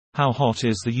How hot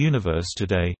is the universe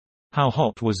today? How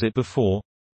hot was it before?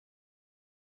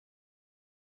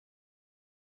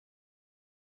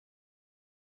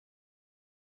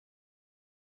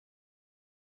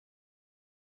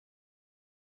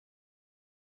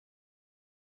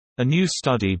 A new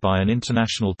study by an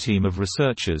international team of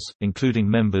researchers, including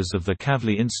members of the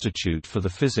Kavli Institute for the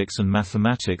Physics and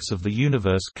Mathematics of the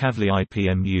Universe Kavli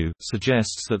IPMU,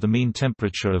 suggests that the mean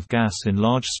temperature of gas in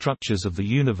large structures of the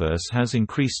universe has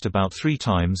increased about 3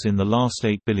 times in the last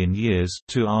 8 billion years,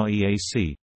 to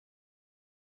REAC.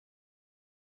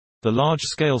 The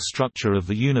large-scale structure of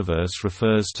the universe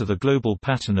refers to the global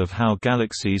pattern of how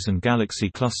galaxies and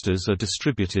galaxy clusters are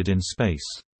distributed in space.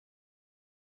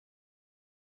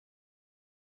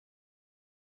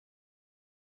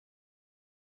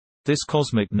 This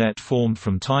cosmic net formed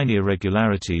from tiny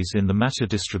irregularities in the matter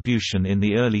distribution in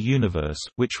the early universe,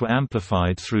 which were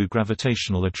amplified through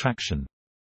gravitational attraction.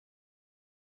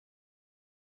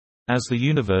 As the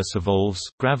universe evolves,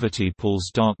 gravity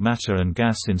pulls dark matter and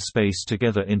gas in space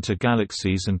together into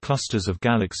galaxies and clusters of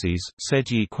galaxies, said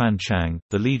Yi-Kuan Chiang,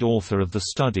 the lead author of the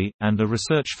study, and a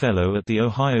research fellow at the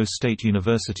Ohio State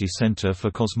University Center for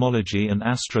Cosmology and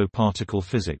AstroParticle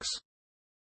Physics.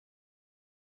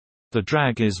 The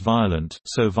drag is violent,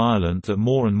 so violent that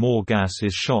more and more gas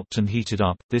is shocked and heated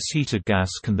up. This heated gas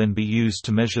can then be used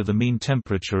to measure the mean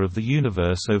temperature of the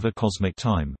universe over cosmic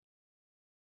time.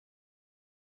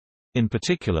 In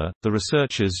particular, the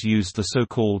researchers used the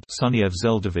so-called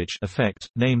Sunyaev-Zeldovich effect,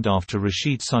 named after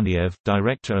Rashid Sunyaev,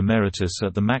 director emeritus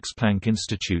at the Max Planck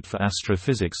Institute for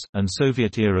Astrophysics, and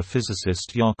Soviet-era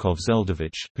physicist Yakov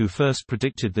Zeldovich, who first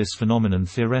predicted this phenomenon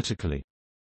theoretically.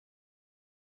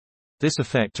 This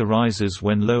effect arises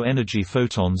when low-energy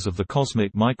photons of the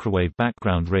cosmic microwave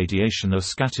background radiation are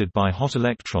scattered by hot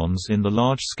electrons in the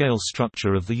large-scale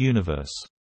structure of the universe.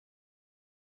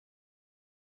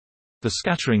 The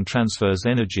scattering transfers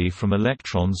energy from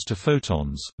electrons to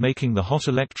photons, making the hot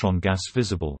electron gas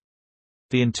visible.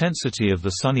 The intensity of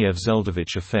the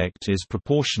Sunyaev-Zeldovich effect is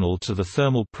proportional to the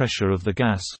thermal pressure of the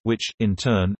gas, which, in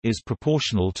turn, is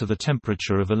proportional to the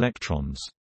temperature of electrons.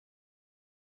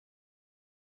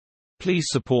 Please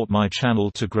support my channel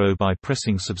to grow by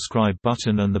pressing subscribe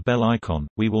button and the bell icon.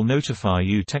 We will notify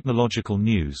you technological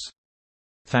news.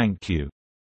 Thank you.